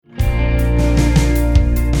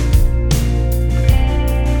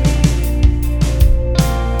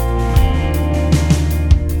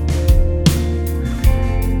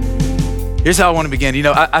Here's how I want to begin.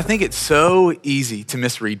 I think it's so easy to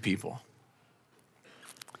misread people.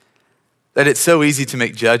 That it's so easy to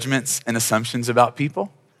make judgments and assumptions about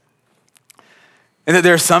people. And that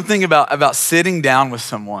there's something about sitting down with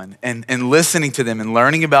someone and listening to them and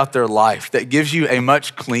learning about their life that gives you a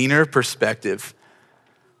much cleaner perspective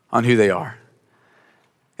on who they are.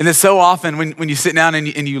 And then so often when you sit down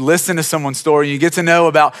and you listen to someone's story, you get to know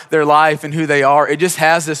about their life and who they are, it just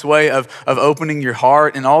has this way of opening your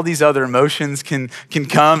heart, and all these other emotions can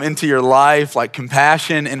come into your life, like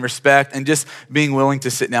compassion and respect, and just being willing to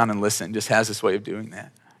sit down and listen just has this way of doing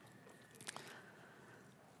that.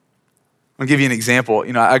 I'll give you an example.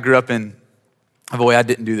 I grew up in, boy, I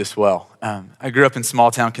didn't do this well. I grew up in small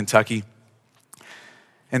town Kentucky.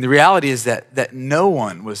 And the reality is that no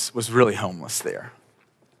one was really homeless there.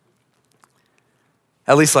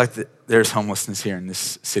 At least there's homelessness here in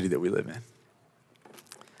this city that we live in.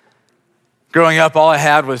 Growing up, all I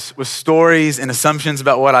had was stories and assumptions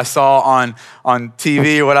about what I saw on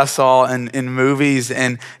TV or what I saw in movies.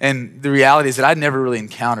 And the reality is that I'd never really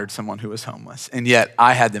encountered someone who was homeless. And yet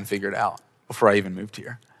I had them figured out before I even moved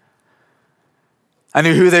here. I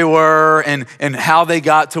knew who they were and how they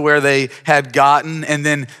got to where they had gotten. And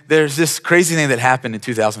then there's this crazy thing that happened in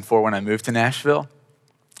 2004 when I moved to Nashville.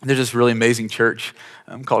 There's this really amazing church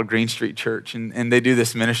called Green Street Church, and they do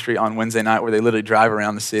this ministry on Wednesday night where they literally drive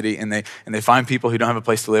around the city and they find people who don't have a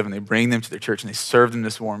place to live, and they bring them to their church and they serve them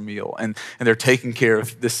this warm meal, and they're taking care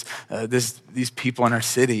of these people in our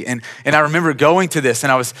city. And I remember going to this,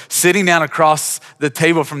 and I was sitting down across the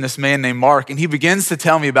table from this man named Mark, and he begins to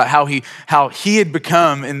tell me about how he had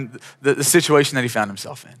become in the situation that he found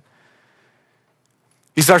himself in.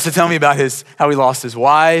 He starts to tell me about how he lost his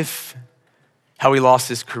wife, how he lost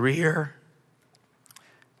his career,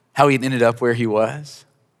 how he ended up where he was.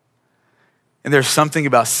 And there's something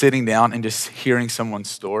about sitting down and just hearing someone's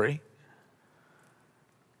story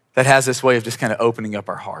that has this way of just kind of opening up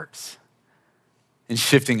our hearts and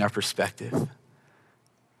shifting our perspective,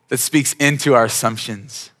 that speaks into our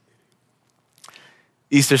assumptions.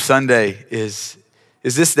 Easter Sunday is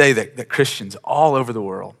this day that Christians all over the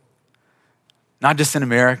world, not just in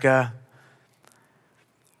America,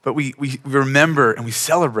 but we remember and we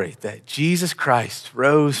celebrate that Jesus Christ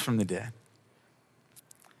rose from the dead.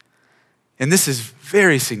 And this is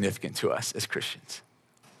very significant to us as Christians.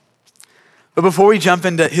 But before we jump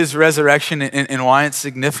into his resurrection and why it's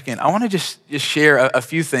significant, I want to just share a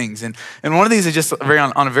few things. And one of these is just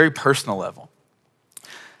on a very personal level.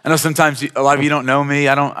 I know sometimes a lot of you don't know me.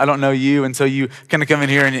 I don't know you, and so you kind of come in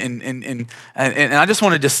here and I just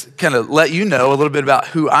want to just kind of let you know a little bit about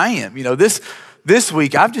who I am. This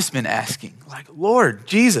week, I've just been asking, Lord,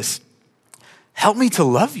 Jesus, help me to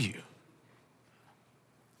love you.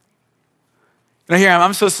 Here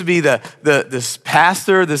I'm supposed to be this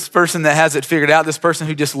pastor, this person that has it figured out, this person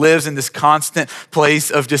who just lives in this constant place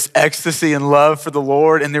of just ecstasy and love for the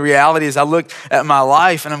Lord. And the reality is I look at my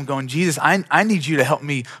life and I'm going, Jesus, I need you to help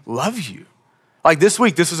me love you. Like this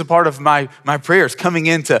week, this was a part of my prayers coming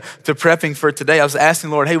into prepping for today. I was asking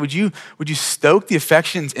the Lord, hey, would you stoke the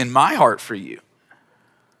affections in my heart for you?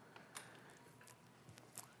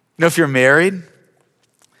 If you're married,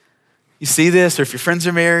 you see this, or if your friends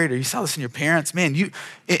are married, or you saw this in your parents, man,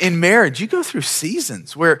 in marriage, you go through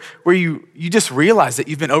seasons where you just realize that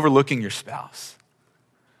you've been overlooking your spouse.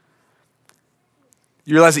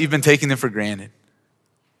 You realize that you've been taking them for granted.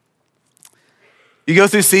 You go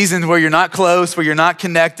through seasons where you're not close, where you're not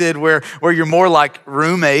connected, where you're more like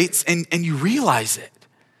roommates, and you realize it.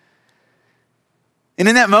 And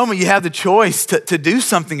in that moment, you have the choice to do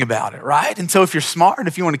something about it, right? And so if you're smart,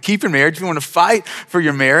 if you want to keep your marriage, if you want to fight for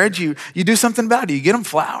your marriage, you do something about it. You get them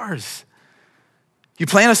flowers. You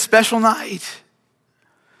plan a special night.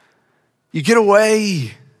 You get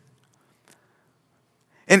away.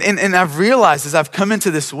 And I've realized as I've come into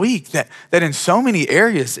this week that in so many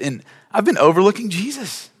areas, I've been overlooking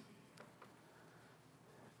Jesus,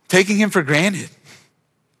 taking him for granted.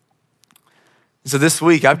 So this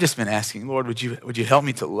week, I've just been asking, Lord, would you help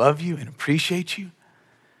me to love you and appreciate you?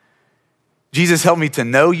 Jesus, help me to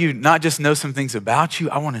know you, not just know some things about you.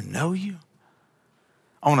 I want to know you.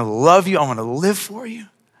 I want to love you. I want to live for you.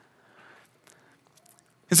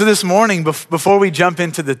 And so this morning, before we jump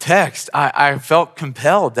into the text, I felt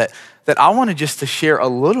compelled that I wanted just to share a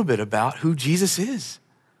little bit about who Jesus is.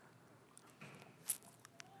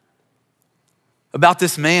 About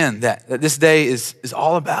this man that this day is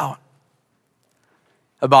all about.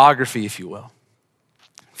 A biography, if you will,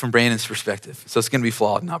 from Brandon's perspective. So it's going to be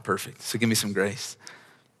flawed, not perfect. So give me some grace.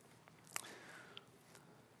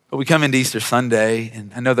 But we come into Easter Sunday,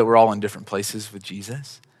 and I know that we're all in different places with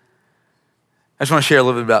Jesus. I just want to share a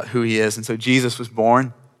little bit about who he is. And so Jesus was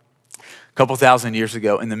born a couple thousand years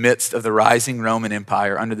ago in the midst of the rising Roman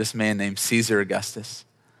Empire under this man named Caesar Augustus,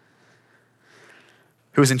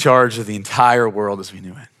 who was in charge of the entire world as we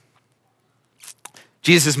knew it.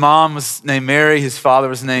 Jesus' mom was named Mary. His father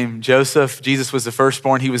was named Joseph. Jesus was the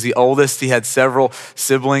firstborn. He was the oldest. He had several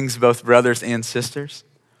siblings, both brothers and sisters.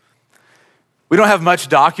 We don't have much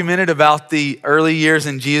documented about the early years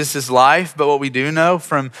in Jesus' life, but what we do know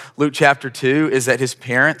from Luke chapter 2 is that his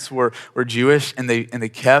parents were Jewish and they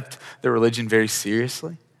kept their religion very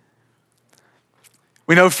seriously.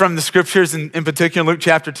 We know from the scriptures, in particular in Luke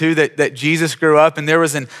chapter 2, that Jesus grew up and there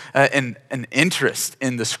was an interest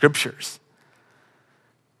in the scriptures.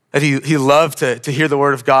 That he loved to hear the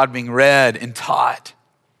word of God being read and taught.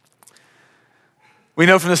 We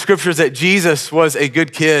know from the scriptures that Jesus was a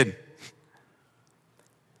good kid.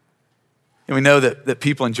 And we know that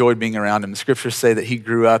people enjoyed being around him. The scriptures say that he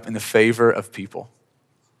grew up in the favor of people.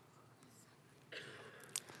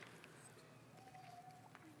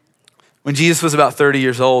 When Jesus was about 30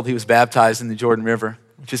 years old, he was baptized in the Jordan River,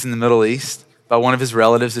 which is in the Middle East, by one of his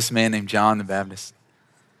relatives, this man named John the Baptist.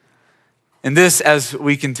 And this, as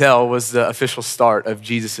we can tell, was the official start of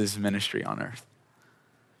Jesus' ministry on earth.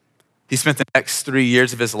 He spent the next 3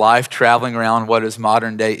 years of his life traveling around what is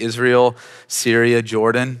modern day Israel, Syria,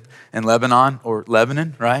 Jordan, and Lebanon, or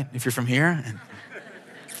Lebanon, right? If you're from here.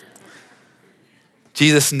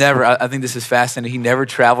 Jesus never, I think this is fascinating, he never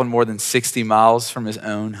traveled more than 60 miles from his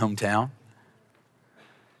own hometown.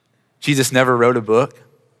 Jesus never wrote a book.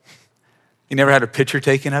 He never had a picture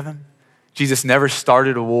taken of him. Jesus never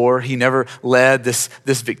started a war. He never led this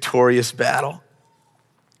victorious battle.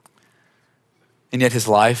 And yet his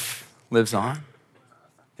life lives on.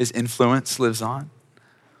 His influence lives on.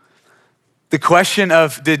 The question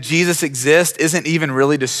of did Jesus exist isn't even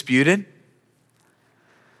really disputed.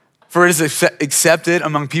 For it is accepted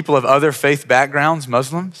among people of other faith backgrounds,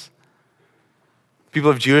 Muslims, people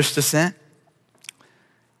of Jewish descent,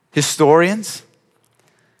 historians.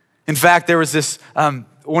 In fact, there was this,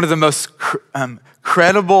 one of the most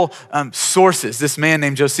credible sources, this man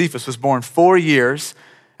named Josephus was born 4 years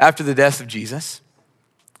after the death of Jesus.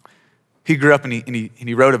 He grew up and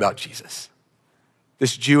he wrote about Jesus.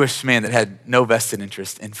 This Jewish man that had no vested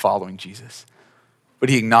interest in following Jesus. But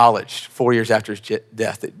he acknowledged 4 years after his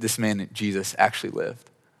death that this man, Jesus, actually lived.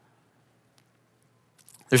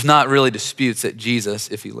 There's not really disputes that Jesus,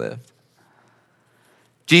 if he lived.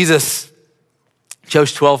 Jesus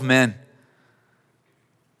chose 12 men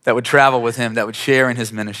that would travel with him, that would share in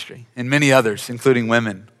his ministry. And many others, including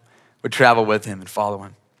women, would travel with him and follow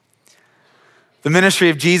him. The ministry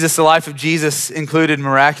of Jesus, the life of Jesus included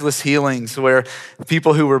miraculous healings where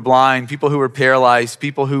people who were blind, people who were paralyzed,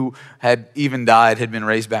 people who had even died had been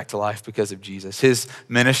raised back to life because of Jesus. His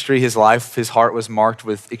ministry, his life, his heart was marked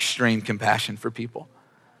with extreme compassion for people.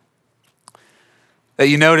 That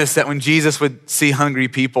you notice that when Jesus would see hungry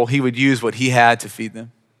people, he would use what he had to feed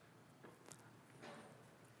them.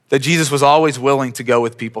 That Jesus was always willing to go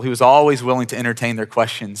with people. He was always willing to entertain their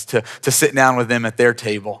questions, to sit down with them at their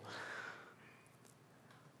table.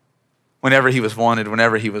 Whenever he was wanted,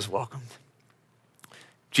 whenever he was welcomed.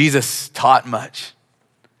 Jesus taught much.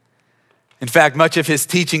 In fact, much of his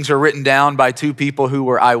teachings are written down by two people who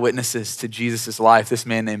were eyewitnesses to Jesus' life, this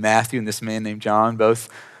man named Matthew and this man named John, both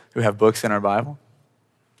who have books in our Bible.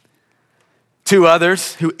 Two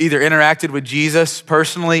others who either interacted with Jesus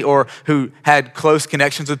personally or who had close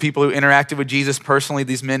connections with people who interacted with Jesus personally.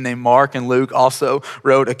 These men named Mark and Luke also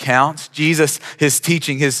wrote accounts. Jesus, his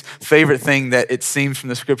teaching, his favorite thing that it seems from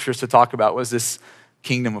the scriptures to talk about was this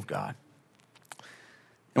kingdom of God.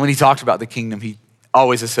 And when he talked about the kingdom, he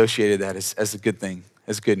always associated that as a good thing,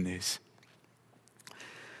 as good news.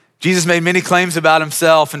 Jesus made many claims about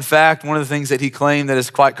himself. In fact, one of the things that he claimed that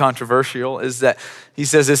is quite controversial is that he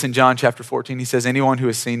says this in John chapter 14. He says, anyone who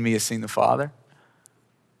has seen me has seen the Father.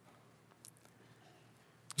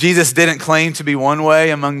 Jesus didn't claim to be one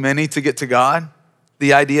way among many to get to God.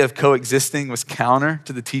 The idea of coexisting was counter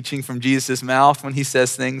to the teaching from Jesus' mouth when he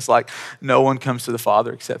says things like, no one comes to the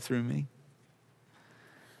Father except through me.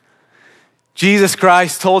 Jesus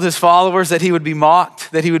Christ told his followers that he would be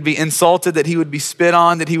mocked, that he would be insulted, that he would be spit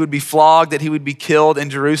on, that he would be flogged, that he would be killed in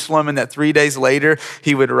Jerusalem, and that 3 days later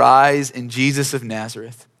he would rise. And Jesus of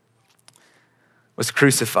Nazareth was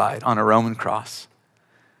crucified on a Roman cross.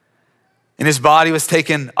 And his body was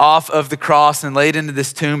taken off of the cross and laid into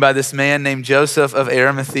this tomb by this man named Joseph of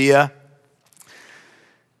Arimathea.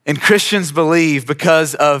 And Christians believe,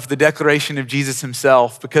 because of the declaration of Jesus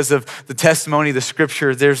himself, because of the testimony of the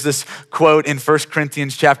scripture, there's this quote in 1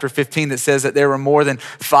 Corinthians chapter 15 that says that there were more than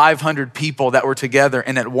 500 people that were together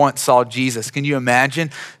and at once saw Jesus. Can you imagine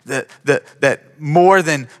that more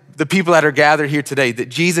than the people that are gathered here today, that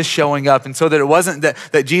Jesus showing up, and so that it wasn't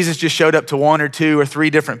that Jesus just showed up to one or two or three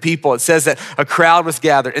different people. It says that a crowd was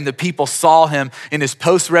gathered and the people saw him in his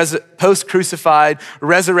post-crucified,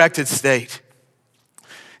 resurrected state.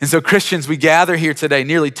 And so Christians, we gather here today,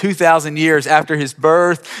 nearly 2,000 years after his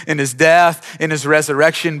birth and his death and his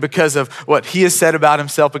resurrection, because of what he has said about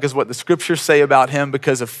himself, because of what the scriptures say about him,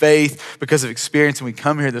 because of faith, because of experience. And we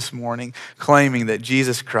come here this morning claiming that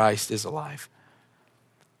Jesus Christ is alive,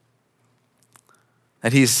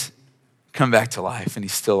 that he's come back to life and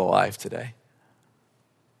he's still alive today.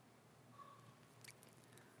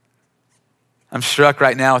 I'm struck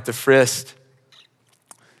right now at the Frist.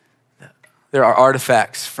 There are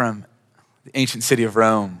artifacts from the ancient city of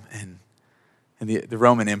Rome and the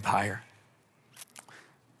Roman Empire.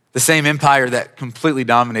 The same empire that completely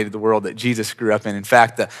dominated the world that Jesus grew up in. In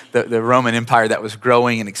fact, the Roman Empire that was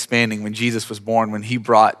growing and expanding when Jesus was born, when he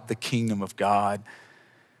brought the kingdom of God.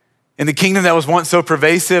 And the kingdom that was once so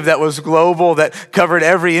pervasive, that was global, that covered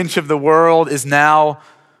every inch of the world, is now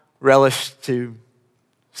relished to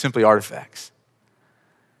simply artifacts.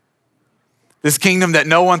 This kingdom that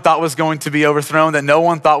no one thought was going to be overthrown, that no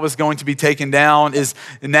one thought was going to be taken down, is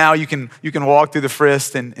now you can walk through the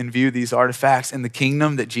Frist and view these artifacts. And the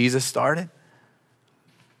kingdom that Jesus started,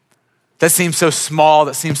 that seems so small,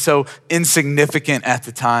 that seems so insignificant at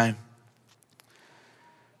the time.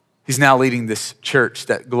 He's now leading this church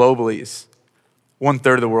that globally is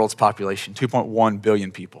 1/3 of the world's population, 2.1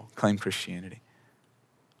 billion people claim Christianity.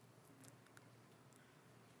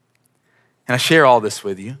 And I share all this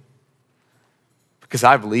with you because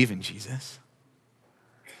I believe in Jesus.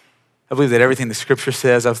 I believe that everything the scripture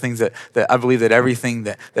says, I believe that everything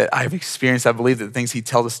that I've experienced, I believe that the things he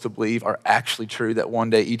tells us to believe are actually true, that one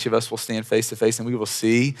day each of us will stand face to face and we will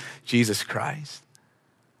see Jesus Christ.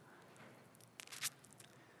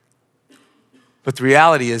 But the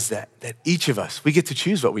reality is that each of us, we get to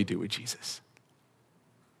choose what we do with Jesus.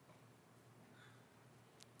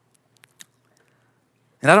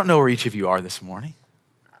 And I don't know where each of you are this morning,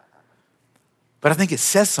 but I think it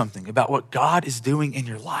says something about what God is doing in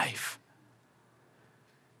your life.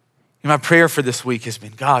 And my prayer for this week has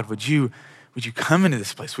been, God, would you come into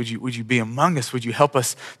this place? Would you be among us? Would you help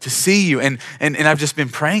us to see you? And I've just been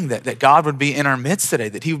praying that God would be in our midst today,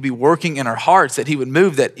 that he would be working in our hearts, that he would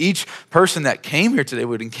move, that each person that came here today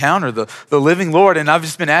would encounter the living Lord. And I've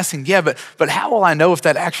just been asking, but how will I know if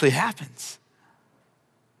that actually happens?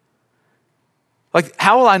 Like,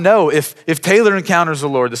 how will I know if Taylor encounters the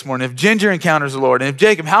Lord this morning, if Ginger encounters the Lord, and if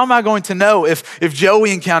Jacob, how am I going to know if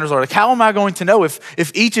Joey encounters the Lord? Like, how am I going to know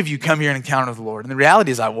if each of you come here and encounter the Lord? And the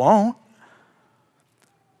reality is I won't.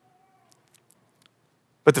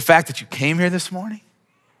 But the fact that you came here this morning,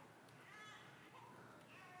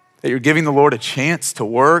 that you're giving the Lord a chance to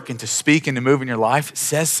work and to speak and to move in your life, it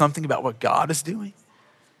says something about what God is doing.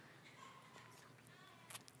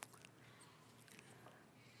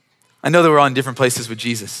 I know that we're all in different places with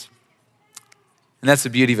Jesus. And that's the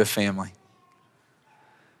beauty of a family.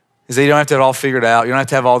 Is that you don't have to have it all figured out. You don't have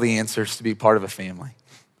to have all the answers to be part of a family.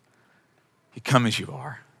 You come as you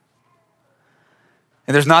are.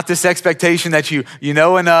 And there's not this expectation that you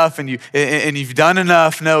know enough and you've done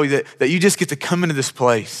enough. No, that you just get to come into this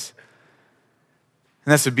place.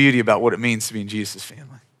 And that's the beauty about what it means to be in Jesus'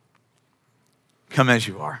 family. Come as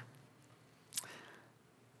you are.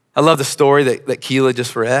 I love the story that Keela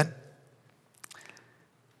just read.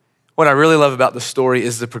 What I really love about the story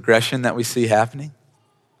is the progression that we see happening.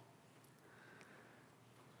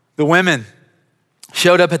 The women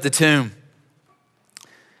showed up at the tomb.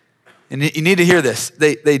 And you need to hear this.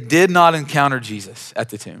 They did not encounter Jesus at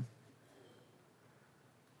the tomb.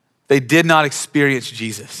 They did not experience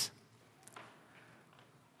Jesus.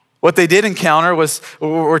 What they did encounter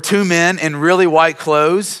were two men in really white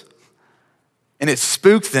clothes, and it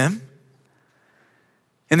spooked them.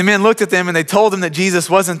 And the men looked at them and they told them that Jesus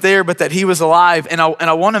wasn't there, but that he was alive. And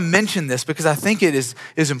I want to mention this because I think it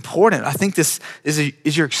is important. I think this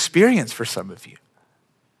is your experience for some of you.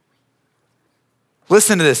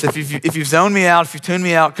 Listen to this. If you've zoned me out, if you've tuned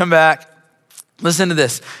me out, come back. Listen to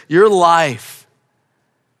this. Your life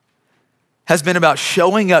has been about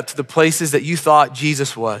showing up to the places that you thought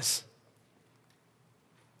Jesus was.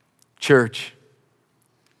 Church,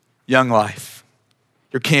 young life,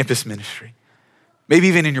 your campus ministry. Maybe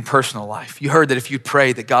even in your personal life. You heard that if you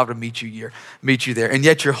prayed that God would meet you there. And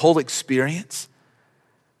yet your whole experience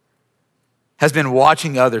has been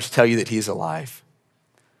watching others tell you that he's alive,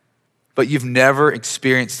 but you've never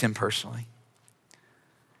experienced him personally.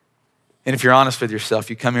 And if you're honest with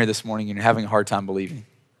yourself, you come here this morning and you're having a hard time believing.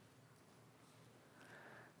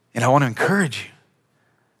 And I want to encourage you,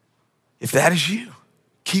 if that is you,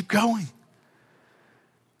 keep going.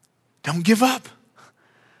 Don't give up.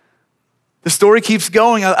 The story keeps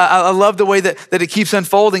going. I love the way that it keeps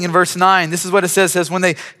unfolding in verse 9. This is what it says. It says, when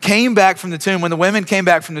they came back from the tomb, when the women came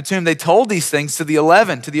back from the tomb, they told these things to the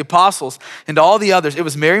 11, to the apostles, and to all the others. It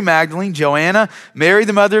was Mary Magdalene, Joanna, Mary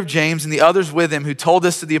the mother of James, and the others with him who told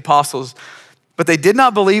this to the apostles. But they did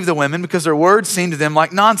not believe the women because their words seemed to them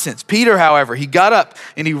like nonsense. Peter, however, he got up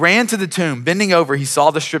and he ran to the tomb. Bending over, he saw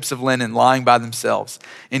the strips of linen lying by themselves.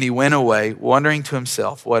 And he went away, wondering to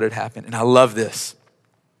himself what had happened. And I love this.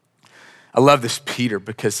 I love this, Peter,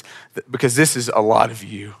 because this is a lot of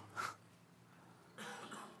you.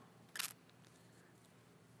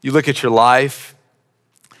 You look at your life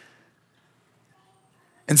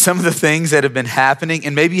and some of the things that have been happening,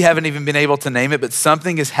 and maybe you haven't even been able to name it, but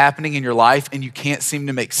something is happening in your life and you can't seem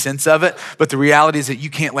to make sense of it, but the reality is that you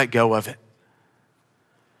can't let go of it.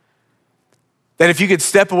 That if you could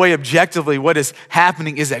step away objectively, what is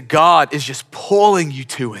happening is that God is just pulling you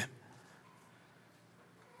to him.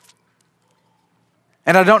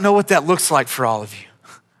 And I don't know what that looks like for all of you.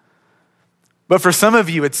 But for some of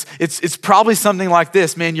you, it's probably something like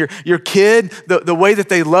this, man. Your kid, the way that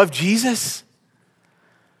they love Jesus,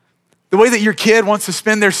 the way that your kid wants to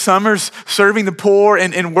spend their summers serving the poor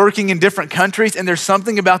and working in different countries, and there's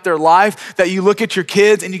something about their life that you look at your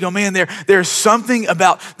kids and you go, man, there's something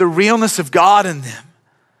about the realness of God in them.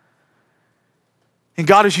 And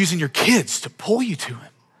God is using your kids to pull you to him.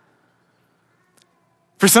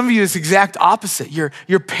 For some of you, it's the exact opposite.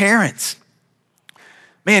 Your parents.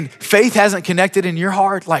 Man, faith hasn't connected in your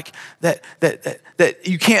heart like that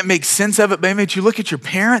you can't make sense of it. But man, you look at your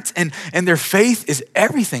parents and their faith is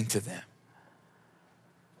everything to them.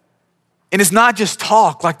 And it's not just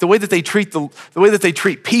talk, like the way that they treat the way that they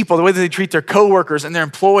treat people, the way that they treat their coworkers and their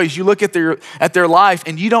employees. You look at their life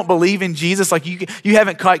and you don't believe in Jesus, like you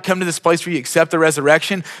haven't quite come to this place where you accept the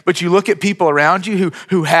resurrection, but you look at people around you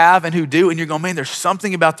who have and who do, and you're going, man, there's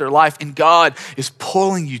something about their life and God is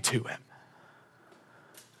pulling you to him.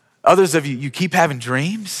 Others of you keep having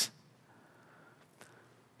dreams.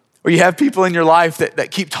 Or you have people in your life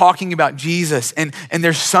that keep talking about Jesus and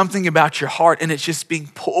there's something about your heart and it's just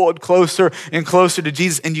being pulled closer and closer to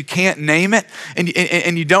Jesus and you can't name it and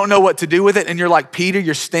you don't know what to do with it, and you're like Peter,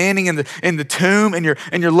 you're standing in the tomb and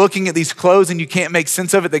you're looking at these clothes and you can't make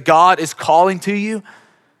sense of it, that God is calling to you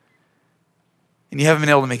and you haven't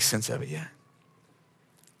been able to make sense of it yet.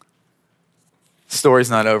 The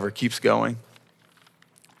story's not over, it keeps going.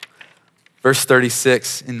 Verse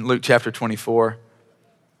 36 in Luke chapter 24.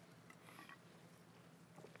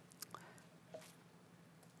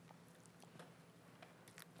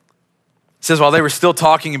 It says, while they were still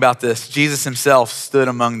talking about this, Jesus himself stood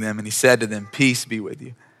among them and he said to them, peace be with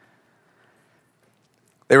you.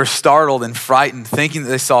 They were startled and frightened, thinking that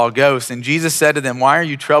they saw a ghost. And Jesus said to them, why are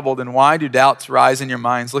you troubled and why do doubts rise in your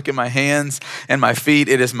minds? Look at my hands and my feet.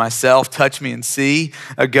 It is myself. Touch me and see.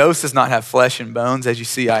 A ghost does not have flesh and bones, as you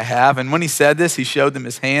see I have. And when he said this, he showed them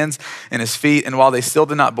his hands and his feet. And while they still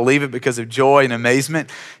did not believe it because of joy and amazement,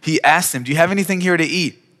 he asked them, do you have anything here to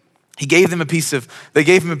eat? They gave him a piece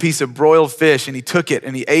of broiled fish, and he took it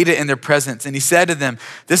and he ate it in their presence. And he said to them,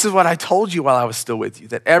 this is what I told you while I was still with you,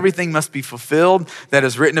 that everything must be fulfilled that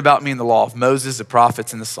is written about me in the law of Moses, the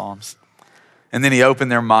prophets, and the Psalms. And then he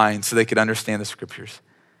opened their minds so they could understand the scriptures.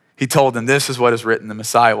 He told them, this is what is written, the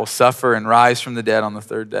Messiah will suffer and rise from the dead on the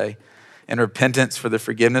third day, and repentance for the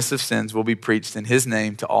forgiveness of sins will be preached in his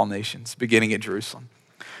name to all nations, beginning at Jerusalem.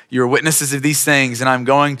 You are witnesses of these things, and I'm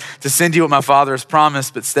going to send you what my Father has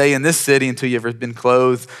promised, but stay in this city until you have been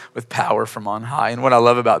clothed with power from on high. And what I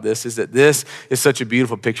love about this is that this is such a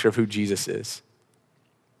beautiful picture of who Jesus is.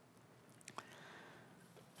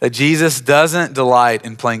 That Jesus doesn't delight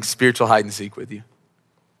in playing spiritual hide and seek with you.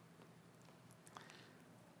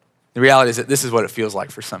 The reality is that this is what it feels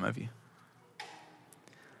like for some of you.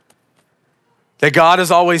 That God is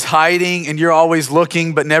always hiding and you're always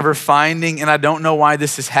looking but never finding. And I don't know why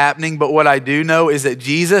this is happening, but what I do know is that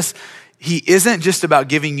Jesus, he isn't just about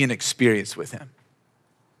giving you an experience with him.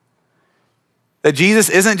 That Jesus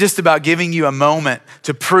isn't just about giving you a moment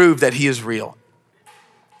to prove that he is real.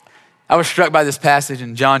 I was struck by this passage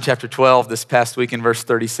in John chapter 12 this past week in verse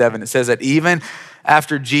 37. It says that even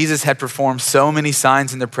after Jesus had performed so many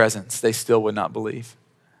signs in their presence, they still would not believe.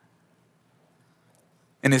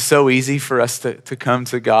 And it's so easy for us to come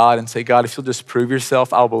to God and say, God, if you'll just prove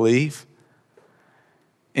yourself, I'll believe.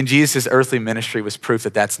 in Jesus' earthly ministry was proof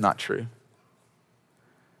that that's not true.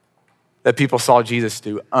 That people saw Jesus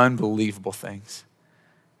do unbelievable things,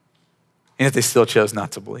 and yet they still chose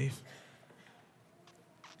not to believe.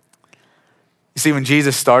 You see, when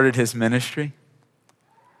Jesus started his ministry,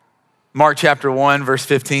 Mark chapter 1, verse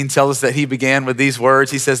 15 tells us that he began with these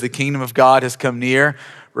words. He says, the kingdom of God has come near.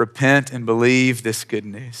 Repent and believe this good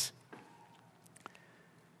news.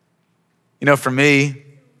 You know, for me,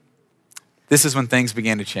 this is when things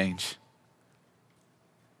began to change.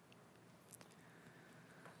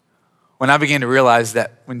 When I began to realize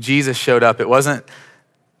that when Jesus showed up, it wasn't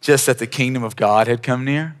just that the kingdom of God had come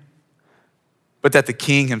near, but that the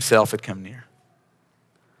king himself had come near.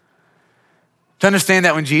 To understand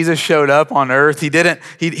that when Jesus showed up on earth, he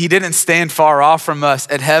didn't stand far off from us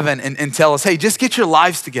at heaven and tell us, hey, just get your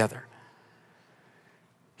lives together.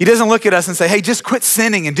 He doesn't look at us and say, hey, just quit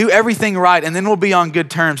sinning and do everything right and then we'll be on good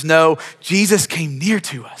terms. No, Jesus came near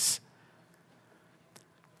to us.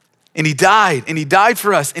 And he died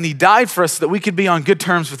for us, and he died for us so that we could be on good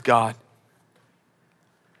terms with God.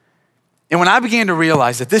 And when I began to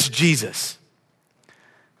realize that this Jesus,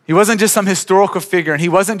 he wasn't just some historical figure, and he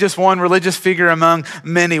wasn't just one religious figure among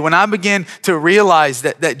many. When I began to realize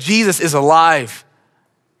that Jesus is alive,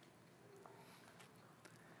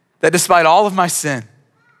 that despite all of my sin,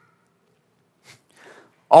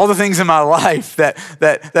 all the things in my life that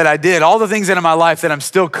I did, all the things in my life that I'm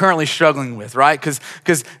still currently struggling with, right?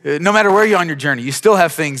 Because no matter where you're on your journey, you still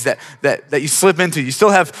have things that you slip into. You still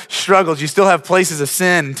have struggles. You still have places of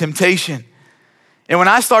sin and temptation. And when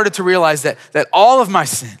I started to realize that all of my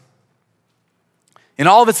sin, in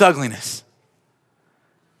all of its ugliness,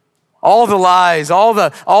 all the lies, all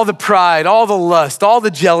the pride, all the lust, all the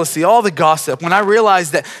jealousy, all the gossip, when I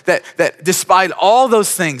realized that despite all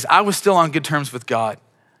those things, I was still on good terms with God.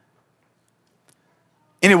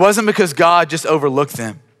 And it wasn't because God just overlooked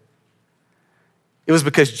them. It was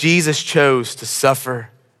because Jesus chose to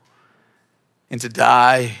suffer and to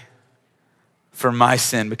die for my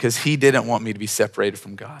sin because he didn't want me to be separated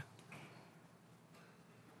from God.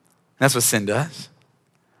 And that's what sin does.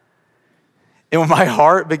 And when my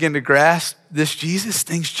heart began to grasp this Jesus,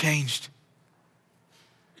 things changed.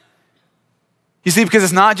 You see, because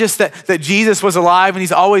it's not just that Jesus was alive and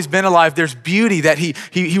he's always been alive. There's beauty that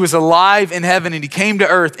he was alive in heaven and he came to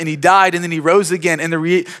earth and he died and then he rose again. And the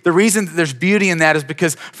reason that there's beauty in that is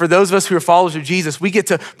because for those of us who are followers of Jesus, we get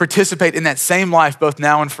to participate in that same life both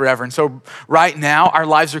now and forever. And so right now, our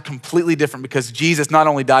lives are completely different because Jesus not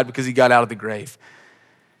only died because he got out of the grave.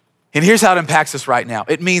 And here's how it impacts us right now.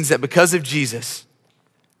 It means that because of Jesus,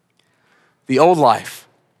 the old life,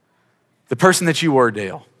 the person that you were,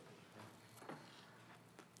 Dale,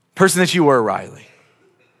 person that you were, Riley,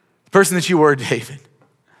 the person that you were, David,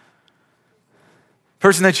 the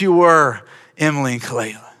person that you were, Emily and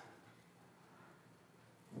Kalela,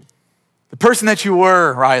 the person that you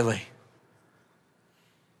were, Riley,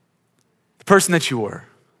 the person that you were,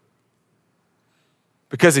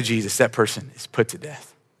 because of Jesus, that person is put to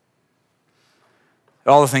death.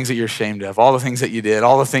 All the things that you're ashamed of, all the things that you did,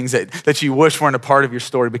 all the things that you wish weren't a part of your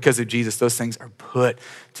story, because of Jesus, those things are put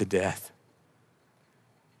to death.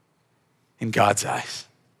 In God's eyes.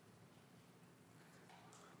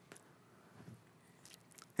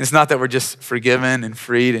 And it's not that we're just forgiven and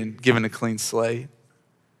freed and given a clean slate.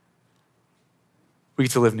 We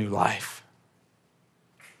get to live new life.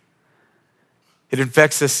 It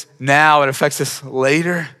affects us now, it affects us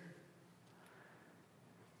later.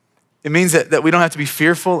 It means that we don't have to be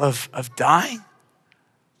fearful of dying.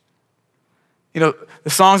 You know, the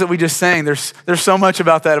songs that we just sang, there's so much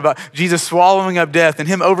about that, about Jesus swallowing up death and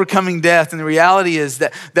him overcoming death. And the reality is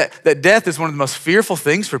that death is one of the most fearful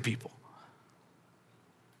things for people.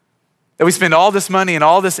 That we spend all this money and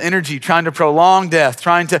all this energy trying to prolong death,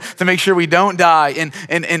 trying to make sure we don't die.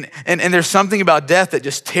 And there's something about death that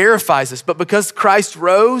just terrifies us. But because Christ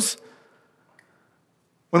rose,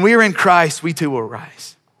 when we are in Christ, we too will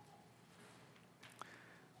rise.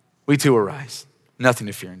 We too will rise. Nothing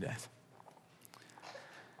to fear in death.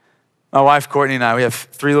 My wife, Courtney, and I, we have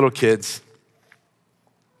 3 little kids.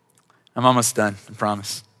 I'm almost done, I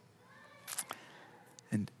promise.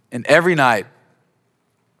 And every night,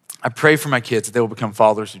 I pray for my kids that they will become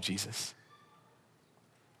followers of Jesus.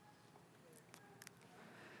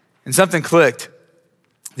 And something clicked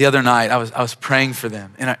the other night. I was praying for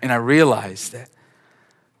them, and I realized that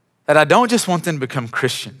I don't just want them to become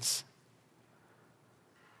Christians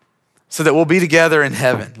so that we'll be together in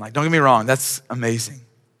heaven. Like, don't get me wrong, that's amazing.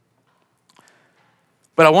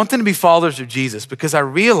 But I want them to be followers of Jesus because I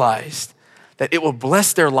realized that it will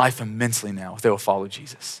bless their life immensely now if they will follow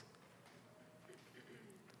Jesus.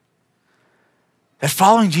 that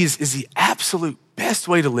following Jesus is the absolute best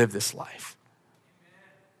way to live this life.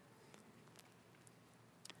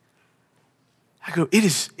 I go, it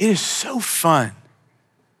is so fun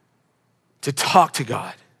to talk to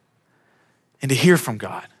God and to hear from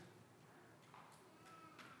God.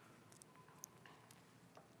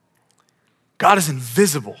 God is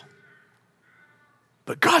invisible,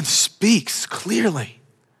 but God speaks clearly.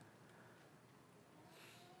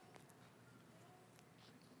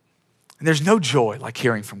 And there's no joy like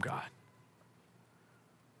hearing from God.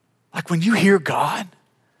 Like when you hear God,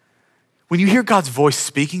 when you hear God's voice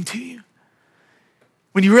speaking to you,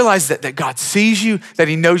 when you realize that God sees you, that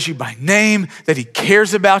he knows you by name, that he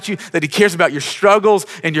cares about you, that he cares about your struggles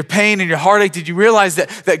and your pain and your heartache, did you realize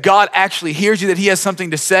that God actually hears you, that he has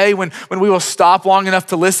something to say when we will stop long enough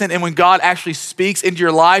to listen, and when God actually speaks into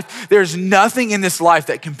your life? There's nothing in this life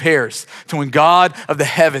that compares to when God of the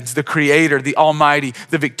heavens, the creator, the almighty,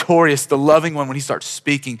 the victorious, the loving one, when he starts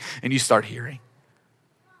speaking and you start hearing.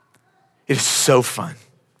 It is so fun.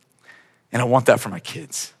 And I want that for my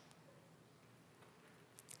kids.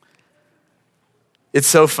 It's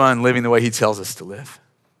so fun living the way he tells us to live.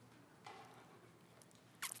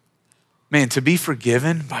 Man, to be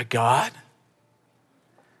forgiven by God,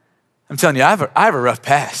 I'm telling you, I have a rough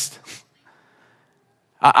past.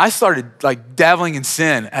 I started like dabbling in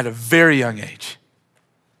sin at a very young age.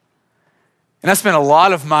 And I spent a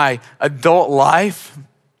lot of my adult life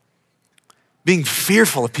being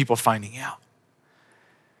fearful of people finding out.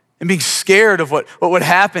 And being scared of what would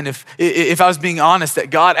happen if I was being honest,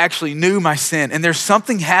 that God actually knew my sin. And there's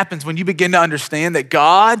something happens when you begin to understand that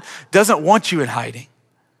God doesn't want you in hiding.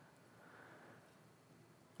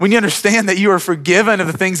 When you understand that you are forgiven of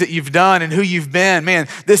the things that you've done and who you've been, man,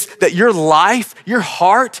 that your life, your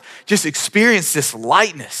heart just experienced this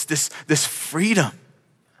lightness, this freedom.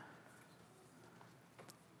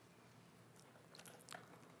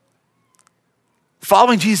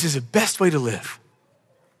 Following Jesus is the best way to live.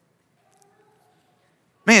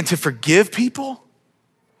 Man, to forgive people,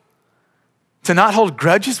 to not hold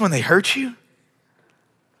grudges when they hurt you,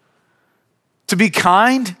 to be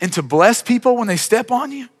kind and to bless people when they step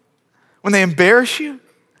on you, when they embarrass you,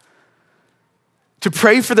 to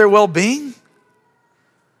pray for their well-being,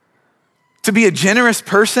 to be a generous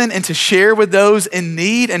person and to share with those in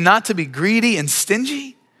need and not to be greedy and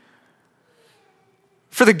stingy.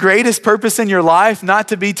 For the greatest purpose in your life, not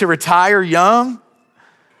to be to retire young,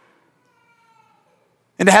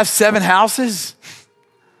 and to have 7 houses.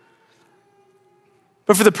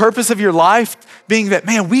 But for the purpose of your life being that,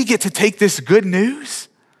 man, we get to take this good news,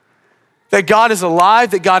 that God is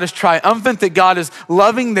alive, that God is triumphant, that God is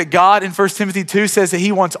loving, that God in 1 Timothy 2 says that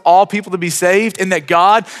he wants all people to be saved, and that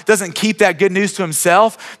God doesn't keep that good news to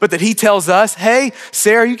himself, but that he tells us, hey,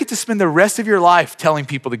 Sarah, you get to spend the rest of your life telling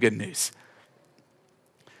people the good news.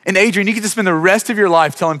 And Adrian, you get to spend the rest of your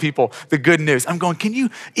life telling people the good news. I'm going, can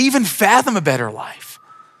you even fathom a better life?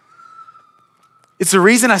 It's the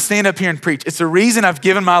reason I stand up here and preach. It's the reason I've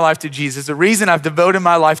given my life to Jesus. It's the reason I've devoted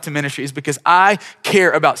my life to ministry, is because I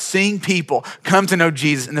care about seeing people come to know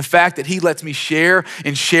Jesus, and the fact that he lets me share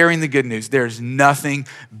in sharing the good news. There's nothing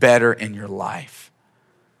better in your life.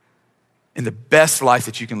 And the best life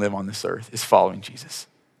that you can live on this earth is following Jesus.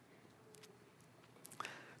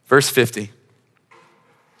 Verse 50.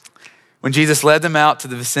 When Jesus led them out to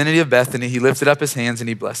the vicinity of Bethany, he lifted up his hands and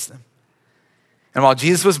he blessed them. And while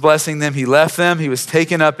Jesus was blessing them, he left them, he was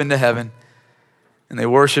taken up into heaven, and they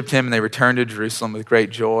worshiped him, and they returned to Jerusalem with great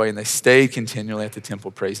joy, and they stayed continually at the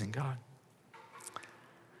temple praising God.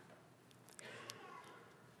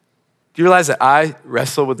 Do you realize that I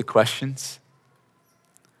wrestle with the questions?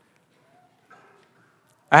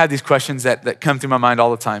 I have these questions that come through my mind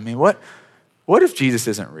all the time. I mean, what if Jesus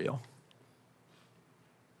isn't real?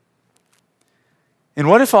 And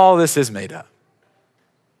what if all this is made up?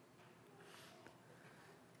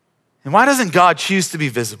 And why doesn't God choose to be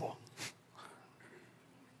visible?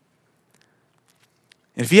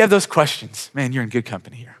 And if you have those questions, man, you're in good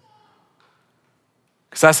company here.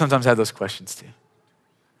 Because I sometimes have those questions too.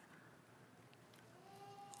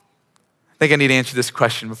 I think I need to answer this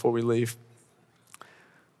question before we leave.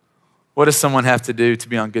 What does someone have to do to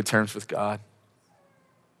be on good terms with God?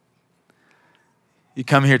 You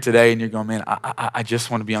come here today and you're going, man, I just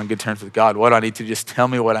want to be on good terms with God. What do I need to do? Just tell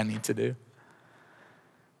me what I need to do.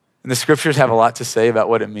 And the scriptures have a lot to say about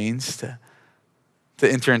what it means to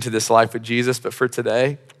enter into this life with Jesus. But for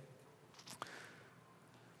today,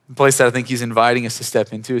 the place that I think he's inviting us to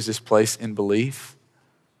step into is this place in belief.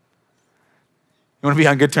 You want to be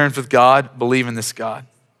on good terms with God? Believe in this God.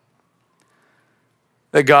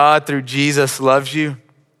 That God, through Jesus, loves you.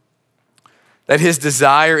 that his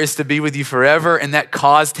desire is to be with you forever, and that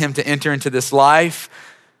caused him to enter into this life,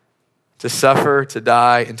 to suffer, to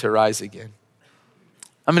die, and to rise again.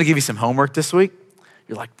 I'm gonna give you some homework this week.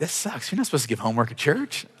 You're like, this sucks. You're not supposed to give homework at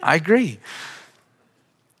church. I agree.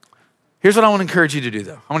 Here's what I wanna encourage you to do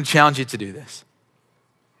though. I wanna challenge you to do this.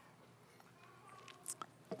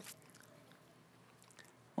 I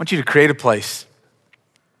want you to create a place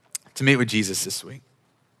to meet with Jesus this week.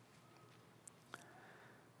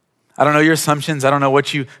 I don't know your assumptions. I don't know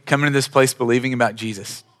what you come into this place believing about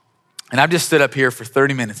Jesus. And I've just stood up here for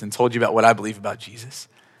 30 minutes and told you about what I believe about Jesus.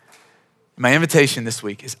 My invitation this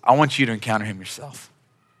week is I want you to encounter him yourself.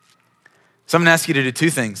 So I'm gonna ask you to do two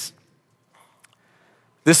things.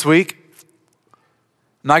 This week,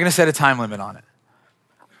 I'm not gonna set a time limit on it.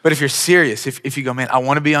 But if you're serious, if you go, man, I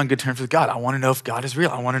wanna be on good terms with God. I wanna know if God is real.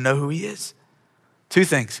 I wanna know who he is. Two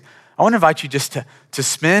things. I wanna invite you just to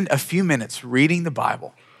spend a few minutes reading the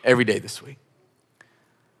Bible every day this week.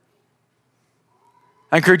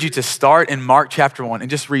 I encourage you to start in Mark chapter 1 and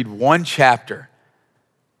just read one chapter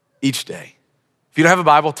each day. If you don't have a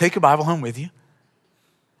Bible, take a Bible home with you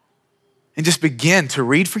and just begin to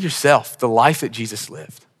read for yourself the life that Jesus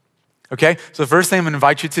lived. Okay? So the first thing I'm gonna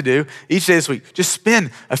invite you to do each day this week, just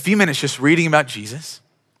spend a few minutes just reading about Jesus.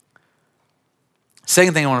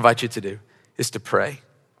 Second thing I wanna invite you to do is to pray.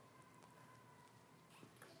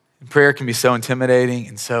 And prayer can be so intimidating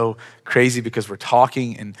and so crazy because we're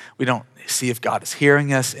talking and we don't see if God is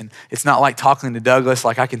hearing us. And it's not like talking to Douglas,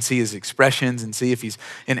 like I can see his expressions and see if he's,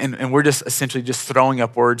 and we're just essentially just throwing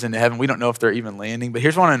up words into heaven. We don't know if they're even landing, but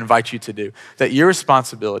here's what I want to invite you to do, that your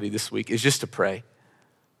responsibility this week is just to pray.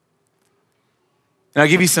 And I'll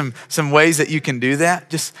give you some ways that you can do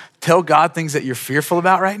that. Just tell God things that you're fearful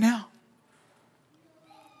about right now.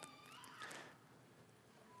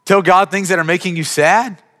 Tell God things that are making you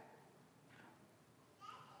sad.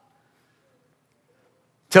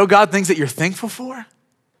 Tell God things that you're thankful for.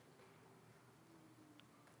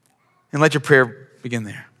 And let your prayer begin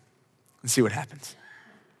there and see what happens.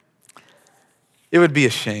 It would be a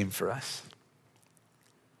shame for us.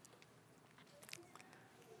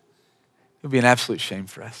 It would be an absolute shame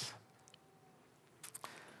for us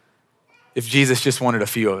if Jesus just wanted a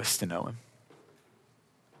few of us to know him.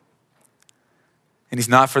 And he's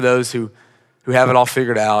not for those who have it all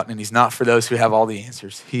figured out, and he's not for those who have all the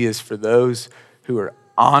answers. He is for those who are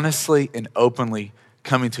honestly and openly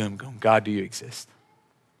coming to him going, God, do you exist?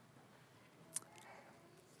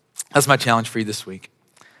 That's my challenge for you this week.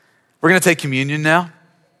 We're gonna take communion now.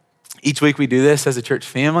 Each week we do this as a church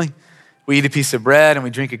family. We eat a piece of bread and we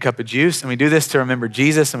drink a cup of juice, and we do this to remember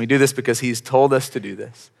Jesus, and we do this because he's told us to do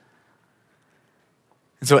this.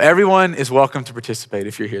 And so everyone is welcome to participate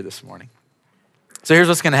if you're here this morning. So here's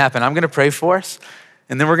what's gonna happen. I'm gonna pray for us,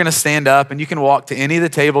 and then we're gonna stand up, and you can walk to any of the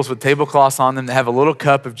tables with tablecloths on them that have a little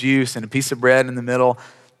cup of juice and a piece of bread in the middle.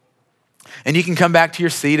 And you can come back to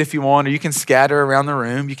your seat if you want, or you can scatter around the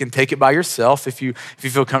room. You can take it by yourself if you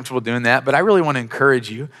feel comfortable doing that. But I really wanna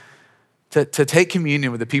encourage you to take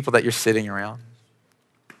communion with the people that you're sitting around,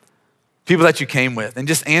 people that you came with, and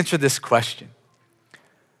just answer this question.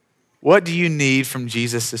 What do you need from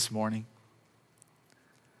Jesus this morning?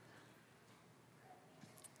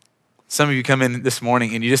 Some of you come in this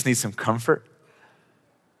morning and you just need some comfort.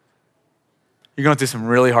 You're going through some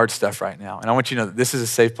really hard stuff right now. And I want you to know that this is a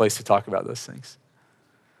safe place to talk about those things.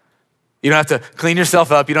 You don't have to clean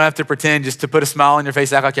yourself up. You don't have to pretend just to put a smile on your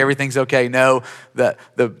face, act like everything's okay. No,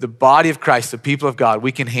 the body of Christ, the people of God,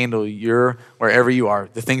 we can handle wherever you are,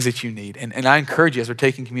 the things that you need. And I encourage you as we're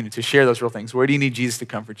taking communion to share those real things. Where do you need Jesus to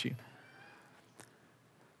comfort you?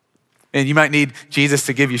 And you might need Jesus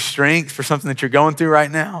to give you strength for something that you're going through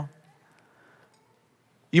right now.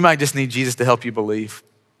 You might just need Jesus to help you believe.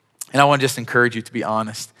 And I want to just encourage you to be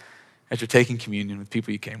honest as you're taking communion with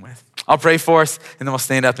people you came with. I'll pray for us, and then we'll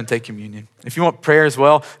stand up and take communion. If you want prayer as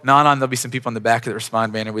well, there'll be some people in the back of the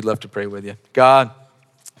Respond banner. We'd love to pray with you. God,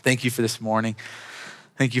 thank you for this morning.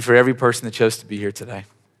 Thank you for every person that chose to be here today.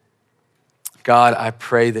 God, I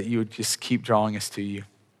pray that you would just keep drawing us to you.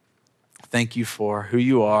 Thank you for who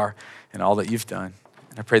you are and all that you've done.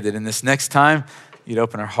 And I pray that in this next time, you'd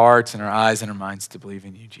open our hearts and our eyes and our minds to believe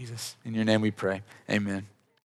in you, Jesus. In your name we pray, amen.